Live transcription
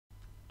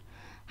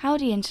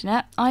Howdy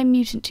Internet, I'm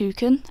Mutant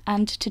Toucan,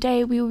 and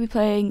today we will be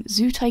playing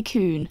Zoo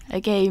Tycoon,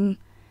 a game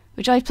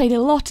which I played a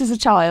lot as a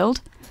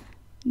child.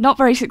 Not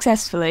very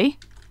successfully,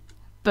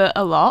 but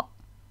a lot.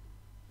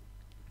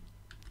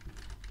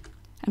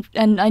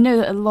 And I know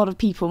that a lot of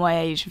people my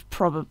age have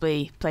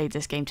probably played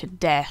this game to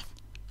death.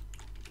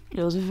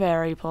 It was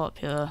very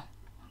popular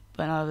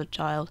when I was a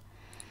child.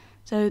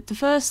 So the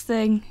first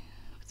thing,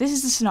 this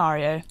is the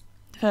scenario,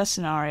 the first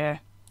scenario.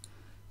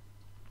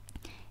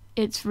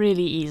 It's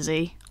really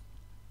easy.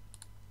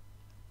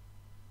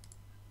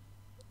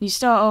 You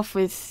start off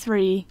with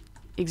 3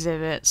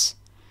 exhibits,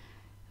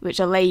 which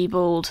are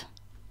labelled,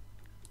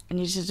 and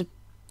you just have to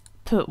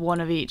put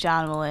one of each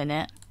animal in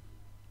it,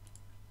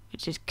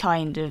 which is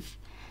kind of,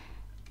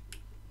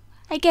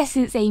 I guess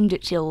it's aimed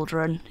at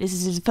children. This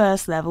is the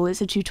first level,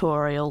 it's a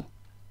tutorial.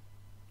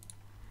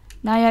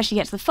 Now you actually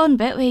get to the fun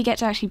bit where you get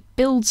to actually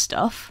build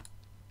stuff.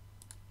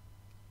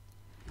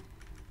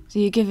 So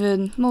you're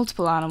given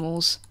multiple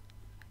animals,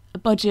 a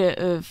budget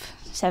of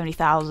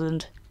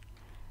 70,000.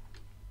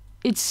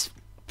 It's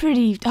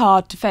pretty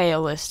hard to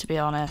fail this, to be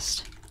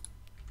honest.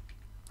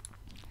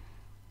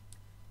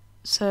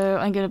 So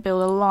I'm going to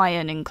build a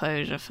lion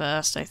enclosure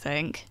first, I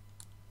think.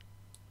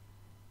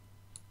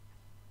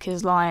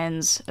 Because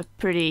lions are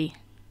pretty...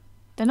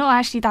 they're not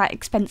actually that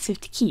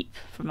expensive to keep,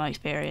 from my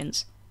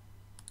experience.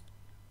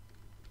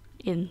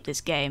 In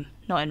this game,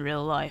 not in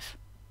real life.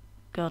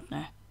 God,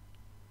 no.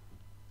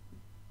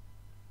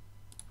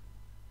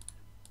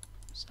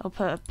 So I'll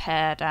put a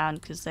pair down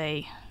because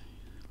they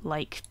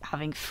like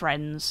having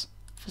friends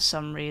for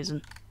some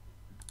reason.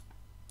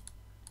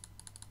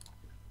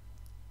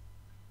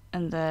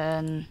 And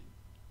then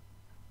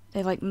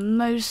they like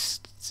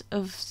most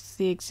of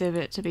the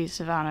exhibit to be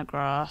savanna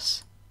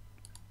grass.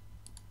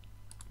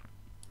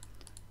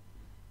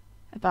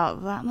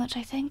 About that much,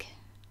 I think.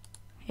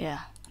 Yeah,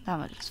 that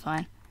much is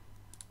fine.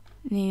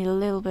 Need a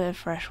little bit of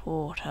fresh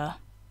water.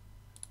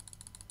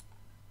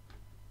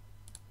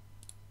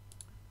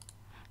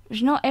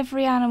 Which not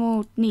every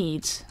animal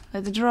needs.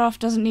 Like the giraffe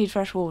doesn't need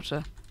fresh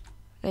water.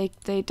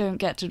 They don't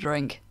get to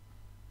drink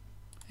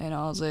in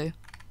our zoo.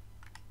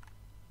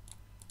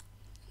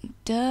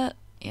 Dirt?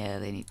 Yeah,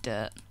 they need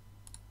dirt.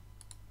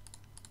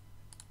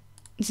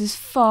 This is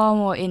far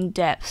more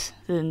in-depth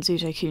than Zoo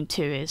Tycoon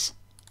 2 is.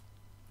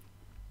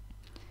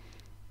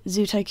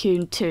 Zoo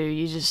Tycoon 2,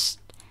 you just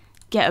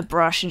get a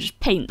brush and just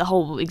paint the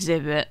whole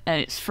exhibit,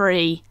 and it's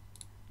free.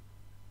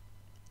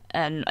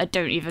 And I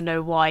don't even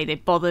know why they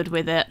bothered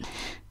with it.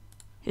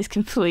 It's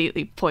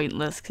completely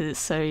pointless because it's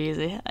so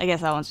easy. I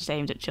guess that one's just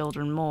aimed at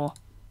children more.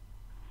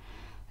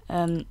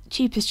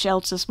 Cheapest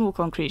shelter, small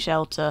concrete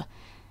shelter.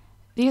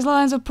 These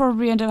lions will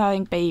probably end up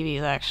having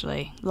babies,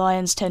 actually.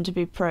 Lions tend to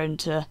be prone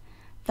to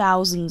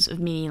thousands of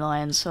mini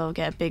lions, so I'll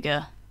get a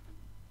bigger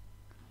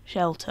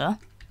shelter.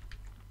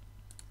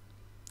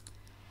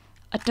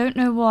 I don't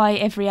know why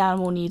every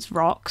animal needs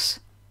rocks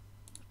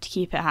to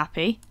keep it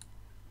happy,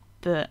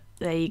 but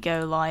there you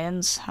go,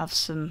 lions. Have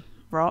some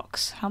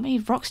rocks. How many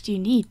rocks do you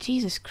need?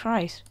 Jesus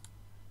Christ.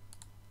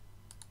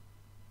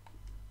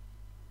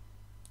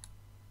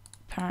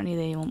 Apparently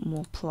they want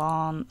more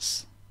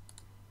plants.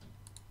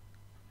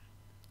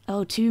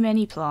 Oh, too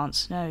many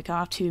plants. No, we can't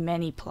have too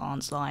many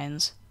plants,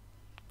 lions.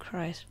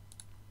 Christ.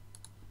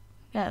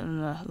 Get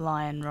them a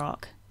lion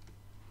rock.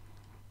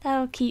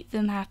 That'll keep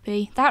them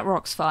happy. That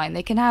rock's fine.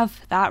 They can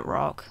have that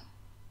rock.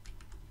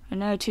 I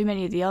know too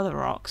many of the other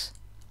rocks.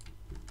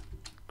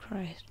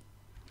 Christ.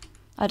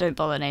 I don't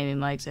bother naming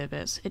my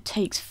exhibits. It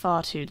takes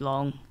far too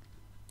long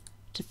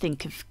to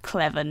think of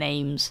clever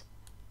names.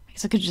 I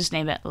guess I could just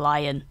name it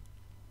Lion.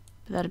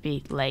 But that'd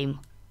be lame.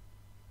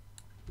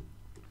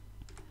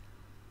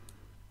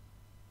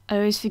 I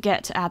always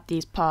forget to add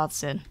these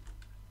paths in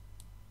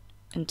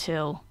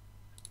until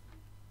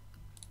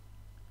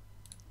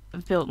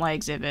I've built my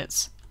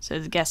exhibits. So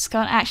the guests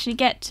can't actually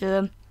get to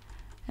them.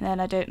 And then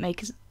I don't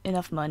make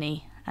enough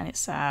money and it's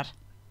sad.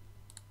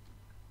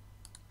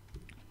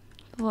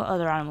 What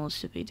other animals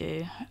should we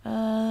do?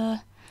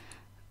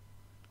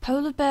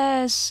 Polar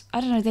bears, I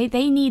don't know,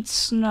 they need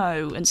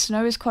snow, and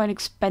snow is quite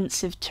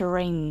expensive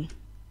terrain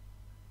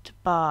to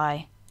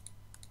buy.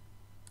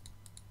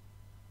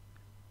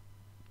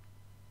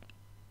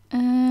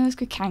 Let's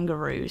go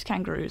kangaroos.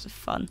 Kangaroos are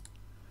fun.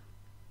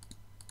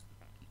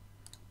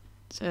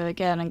 So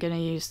again, I'm going to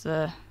use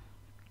the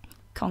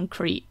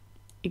concrete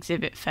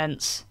exhibit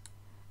fence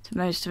to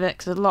most of it,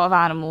 because a lot of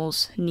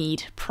animals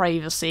need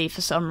privacy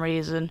for some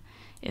reason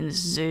in the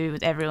zoo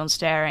with everyone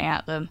staring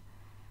at them.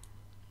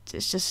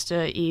 It's just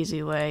an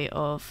easy way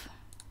of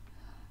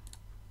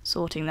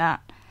sorting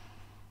that.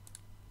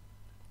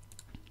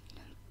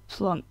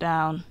 Plonk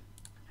down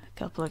a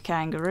couple of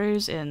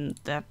kangaroos in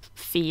the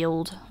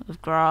field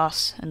of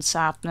grass and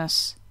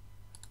sadness.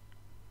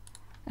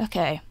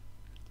 Okay.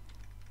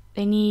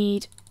 They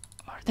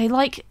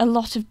like a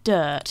lot of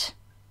dirt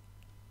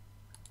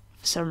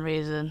for some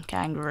reason,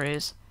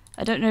 kangaroos.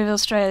 I don't know if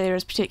Australia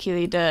is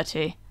particularly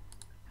dirty.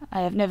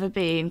 I have never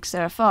been because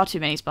there are far too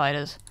many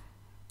spiders.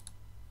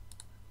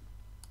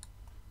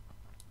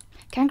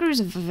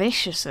 Kangaroos are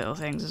vicious little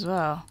things as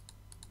well.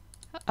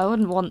 I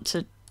wouldn't want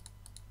to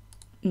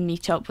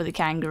meet up with a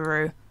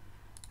kangaroo.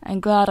 I'm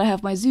glad I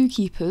have my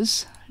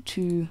zookeepers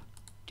to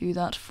do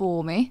that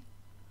for me.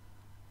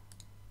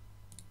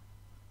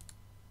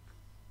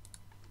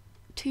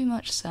 Too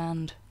much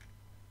sand.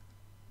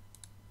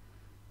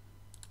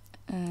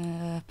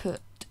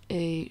 Put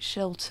a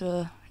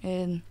shelter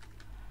in.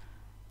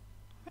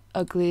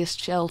 Ugliest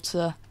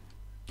shelter.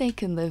 They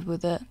can live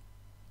with it.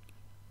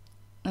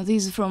 Now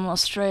these are from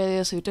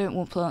Australia, so we don't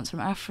want plants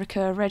from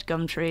Africa. Red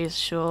gum trees,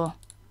 sure.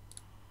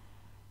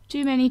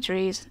 Too many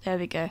trees. There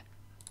we go.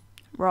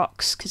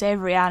 Rocks, because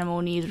every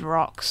animal needs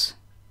rocks.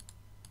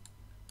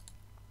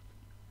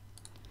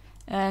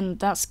 And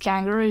that's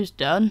kangaroos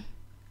done.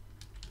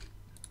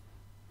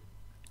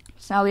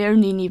 So now we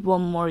only need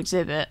one more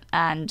exhibit,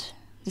 and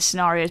the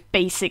scenario is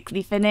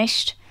basically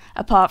finished,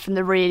 apart from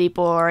the really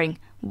boring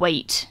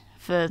wait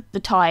for the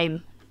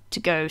time to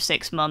go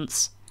 6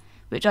 months,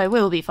 which I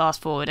will be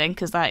fast forwarding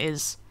because that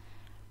is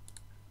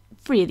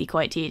really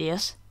quite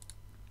tedious.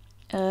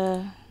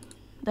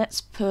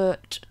 Let's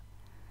put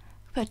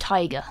a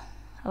tiger.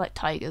 I like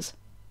tigers.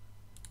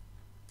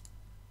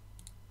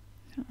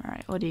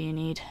 Alright, what do you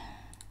need?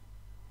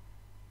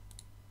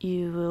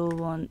 You will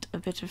want a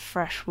bit of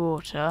fresh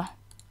water,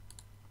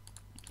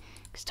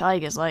 because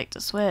tigers like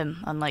to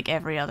swim, unlike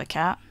every other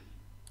cat.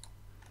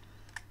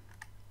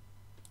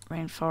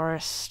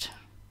 Rainforest.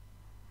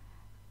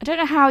 I don't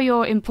know how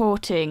you're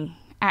importing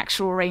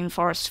actual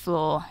rainforest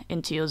flora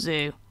into your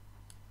zoo.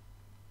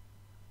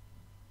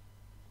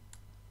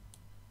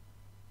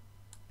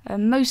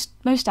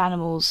 Most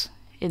animals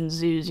in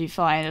zoos you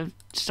find are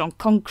just on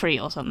concrete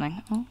or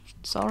something. Oh,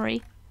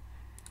 sorry.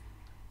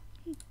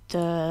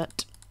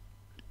 Dirt.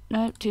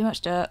 No, too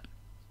much dirt.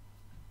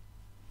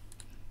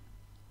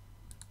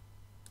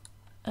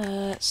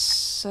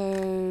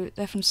 So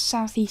they're from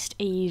Southeast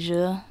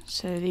Asia,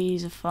 so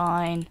these are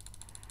fine.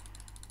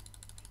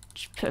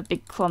 Just put a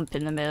big clump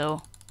in the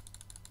middle.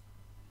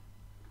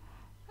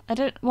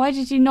 Why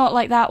did you not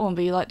like that one,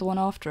 but you like the one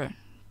after it?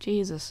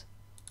 Jesus.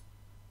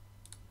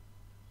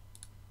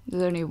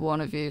 There's only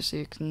one of you, so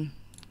you can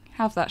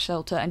have that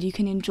shelter and you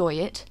can enjoy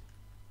it.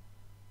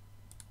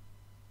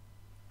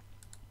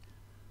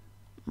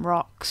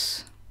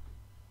 Rocks.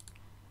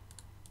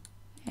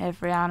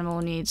 Every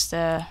animal needs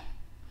their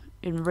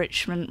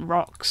enrichment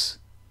rocks.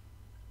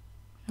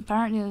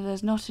 Apparently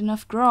there's not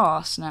enough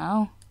grass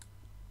now.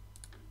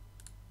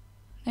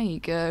 There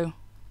you go.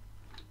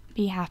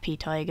 Be happy,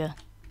 tiger.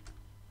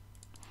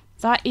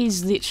 That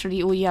is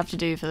literally all you have to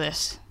do for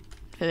this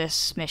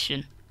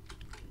mission.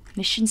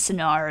 Mission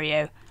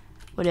scenario,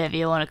 whatever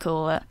you want to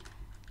call it.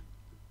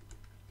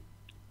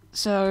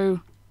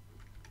 So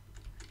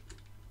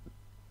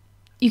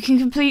you can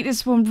complete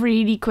this one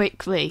really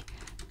quickly,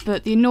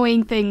 but the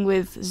annoying thing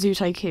with Zoo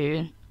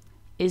Tycoon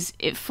is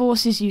it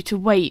forces you to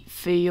wait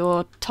for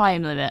your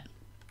time limit.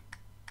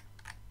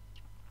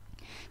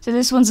 So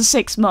this one's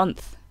a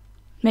 6-month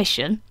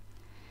mission.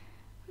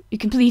 We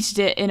completed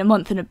it in a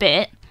month and a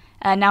bit,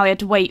 and now we had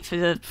to wait for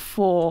the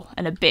 4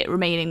 and a bit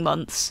remaining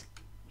months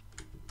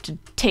to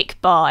tick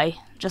by,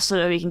 just so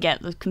that we can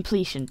get the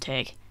completion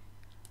tick.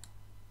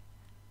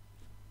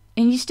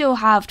 And you still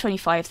have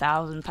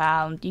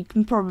 £25,000. You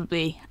can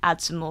probably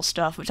add some more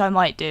stuff, which I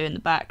might do in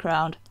the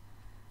background.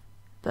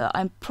 But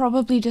I'm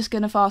probably just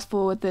going to fast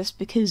forward this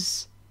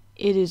because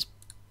it is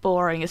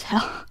boring as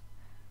hell.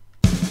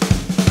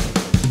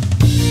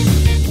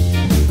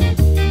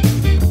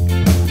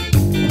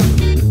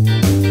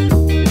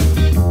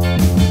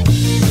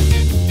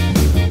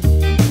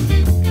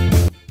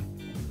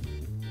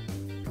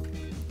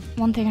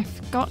 One thing I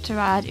forgot to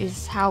add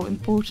is how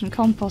important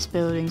compost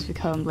buildings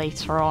become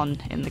later on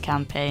in the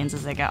campaigns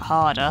as they get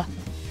harder.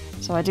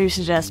 So I do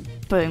suggest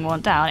putting one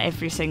down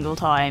every single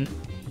time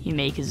you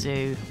make a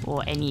zoo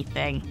or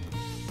anything.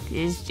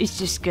 It's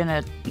just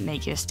gonna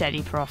make you a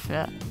steady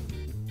profit.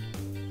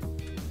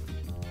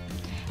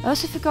 I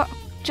also forgot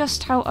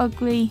just how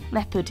ugly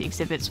leopard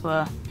exhibits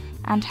were,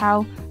 and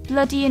how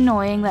bloody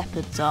annoying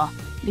leopards are,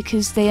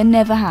 because they are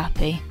never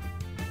happy.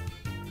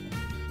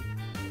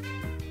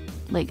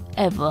 Like,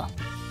 ever.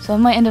 So I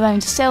might end up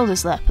having to sell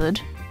this leopard,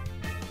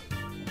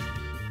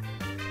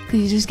 because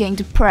he's just getting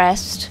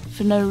depressed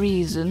for no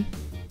reason.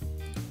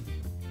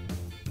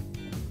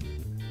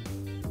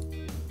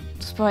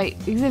 Despite,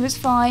 the exhibit's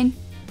fine.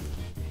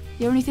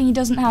 The only thing he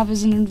doesn't have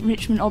is an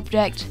enrichment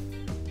object.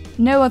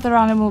 No other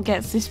animal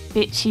gets this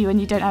bitchy when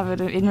you don't have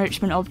an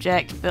enrichment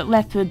object, but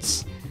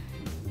leopards...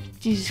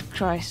 Jesus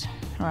Christ.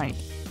 Right,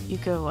 you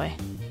go away.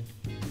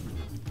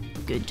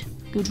 Good.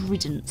 Good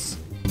riddance.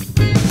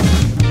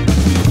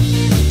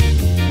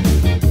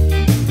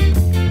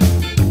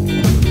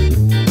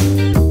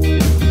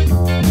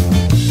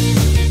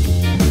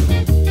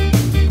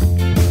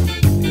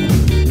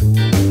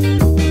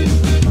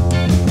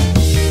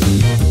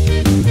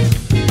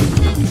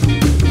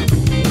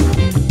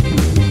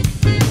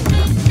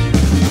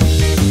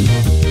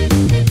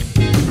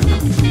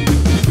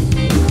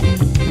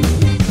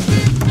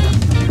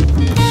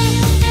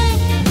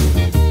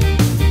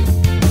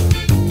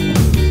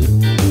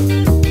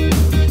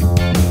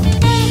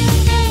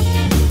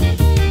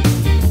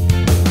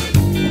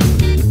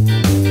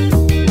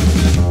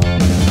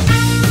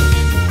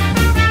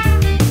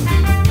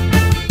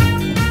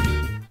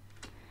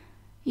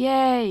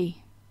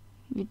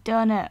 You've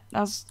done it.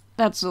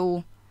 That's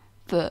all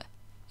that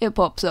it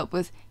pops up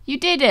with. You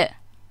did it!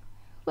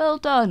 Well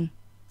done.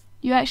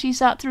 You actually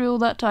sat through all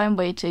that time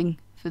waiting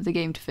for the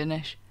game to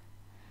finish.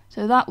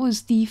 So that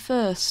was the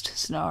first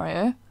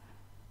scenario.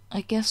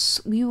 I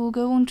guess we will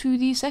go on to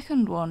the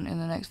second one in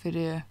the next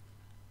video.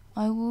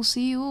 I will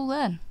see you all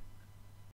then.